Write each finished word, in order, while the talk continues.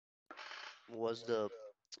Was the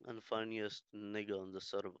unfunniest nigga on the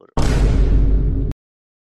server?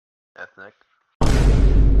 Ethnic.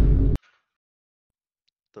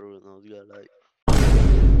 True, not gonna lie.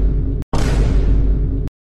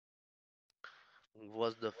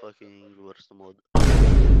 Was the fucking worst mod?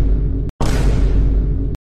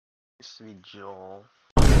 Used to be Joel.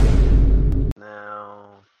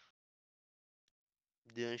 Now,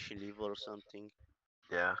 Didn't she leave or something?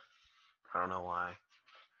 yeah, I don't know why.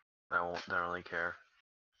 Don't really care.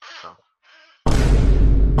 So,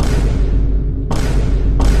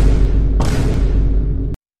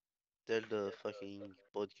 Tell the fucking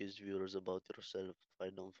podcast viewers about yourself if I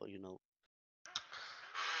don't fucking know.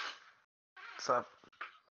 what's up?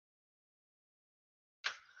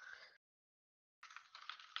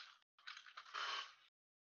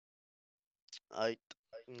 I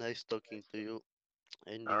nice talking to you.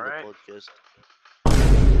 All Ending the right. podcast.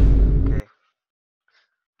 Okay.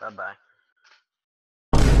 Bye bye.